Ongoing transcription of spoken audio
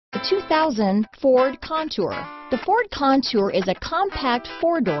The 2000 Ford Contour. The Ford Contour is a compact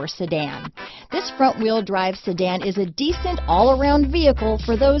four-door sedan. This front-wheel drive sedan is a decent all-around vehicle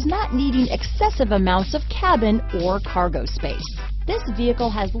for those not needing excessive amounts of cabin or cargo space. This vehicle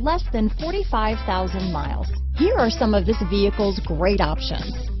has less than 45,000 miles. Here are some of this vehicle's great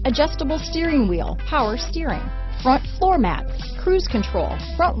options: adjustable steering wheel, power steering, front floor mats, cruise control,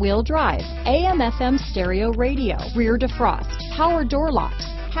 front-wheel drive, AM/FM stereo radio, rear defrost, power door locks,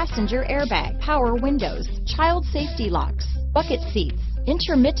 passenger airbag, power windows, child safety locks, bucket seats,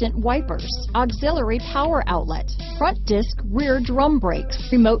 intermittent wipers, auxiliary power outlet, front disc rear drum brakes,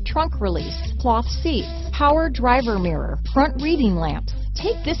 remote trunk release, cloth seats, power driver mirror, front reading lamps.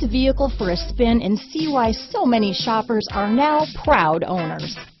 Take this vehicle for a spin and see why so many shoppers are now proud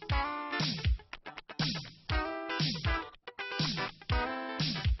owners.